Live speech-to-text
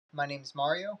My name is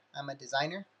Mario. I'm a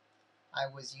designer. I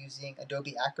was using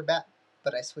Adobe Acrobat,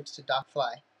 but I switched to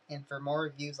DocFly. And for more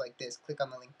reviews like this, click on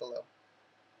the link below.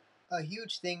 A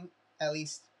huge thing, at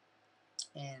least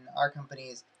in our company,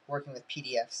 is working with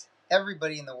PDFs.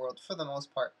 Everybody in the world, for the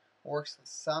most part, works with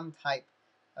some type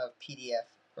of PDF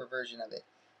or version of it.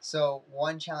 So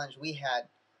one challenge we had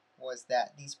was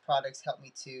that these products helped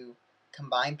me to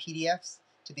combine PDFs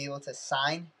to be able to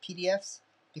sign PDFs,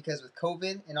 because with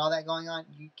COVID and all that going on,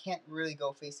 you can't really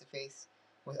go face to face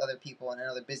with other people and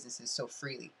other businesses so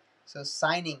freely. So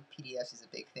signing PDFs is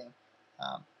a big thing,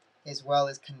 as well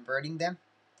as converting them.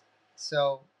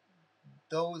 So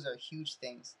those are huge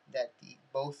things that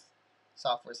both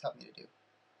softwares help me to do.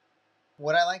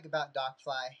 What I like about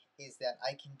DocFly is that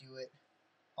I can do it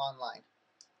online,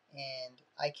 and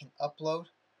I can upload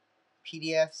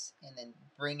PDFs and then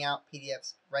bring out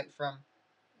PDFs right from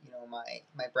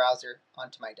my browser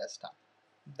onto my desktop.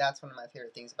 That's one of my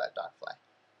favorite things about DocFly.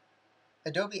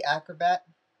 Adobe Acrobat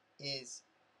is,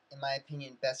 in my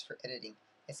opinion, best for editing.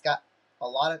 It's got a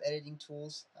lot of editing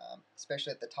tools,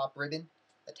 especially at the top ribbon.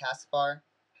 The taskbar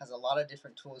has a lot of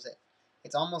different tools that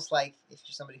it's almost like if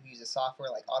you're somebody who uses software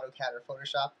like AutoCAD or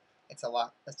Photoshop, it's a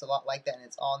lot like that, and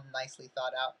it's all nicely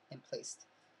thought out and placed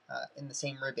in the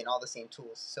same ribbon, all the same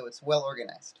tools. So it's well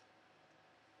organized.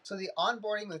 So the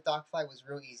onboarding with DocFly was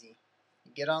real easy.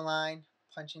 You get online,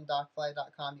 punch in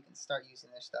docfly.com, you can start using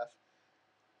their stuff.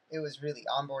 It was really,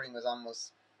 onboarding was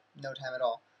almost no time at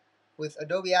all. With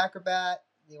Adobe Acrobat,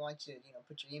 they want you to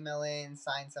put your email in,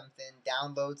 sign something,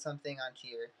 download something onto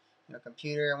your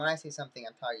computer. And when I say something,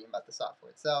 I'm talking about the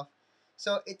software itself.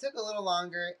 So it took a little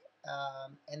longer,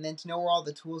 and then to know where all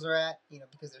the tools are at,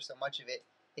 because there's so much of it,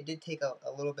 it did take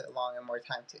a little bit longer, more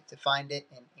time to find it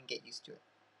and get used to it.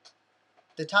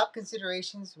 The top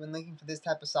considerations when looking for this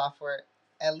type of software,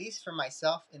 at least for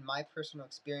myself in my personal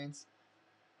experience,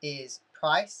 is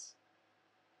price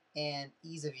and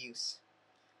ease of use.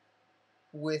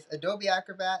 With Adobe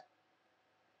Acrobat,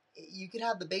 you could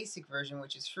have the basic version,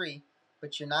 which is free,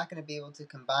 but you're not going to be able to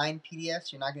combine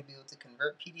PDFs. You're not going to be able to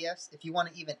convert PDFs. If you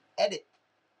want to even edit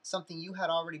something you had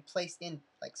already placed in,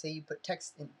 like say you put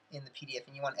text in the PDF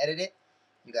and you want to edit it,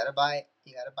 you got to buy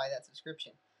that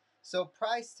subscription. So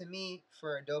price to me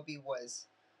for Adobe was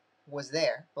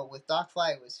there, but with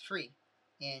DocFly it was free,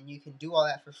 and you can do all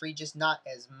that for free, just not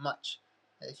as much.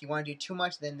 If you want to do too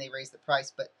much, then they raise the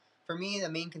price. But for me,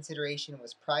 the main consideration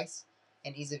was price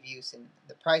and ease of use. And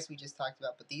the price we just talked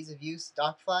about, but the ease of use,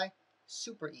 DocFly,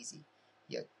 super easy.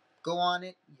 You go on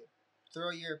it, you throw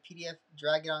your PDF,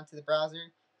 drag it onto the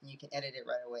browser, and you can edit it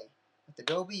right away. With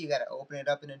Adobe, you got to open it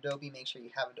up in Adobe, make sure you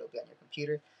have Adobe on your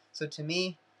computer. So to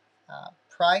me,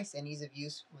 price and ease of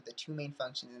use were the two main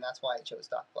functions, and that's why I chose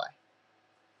DocFly.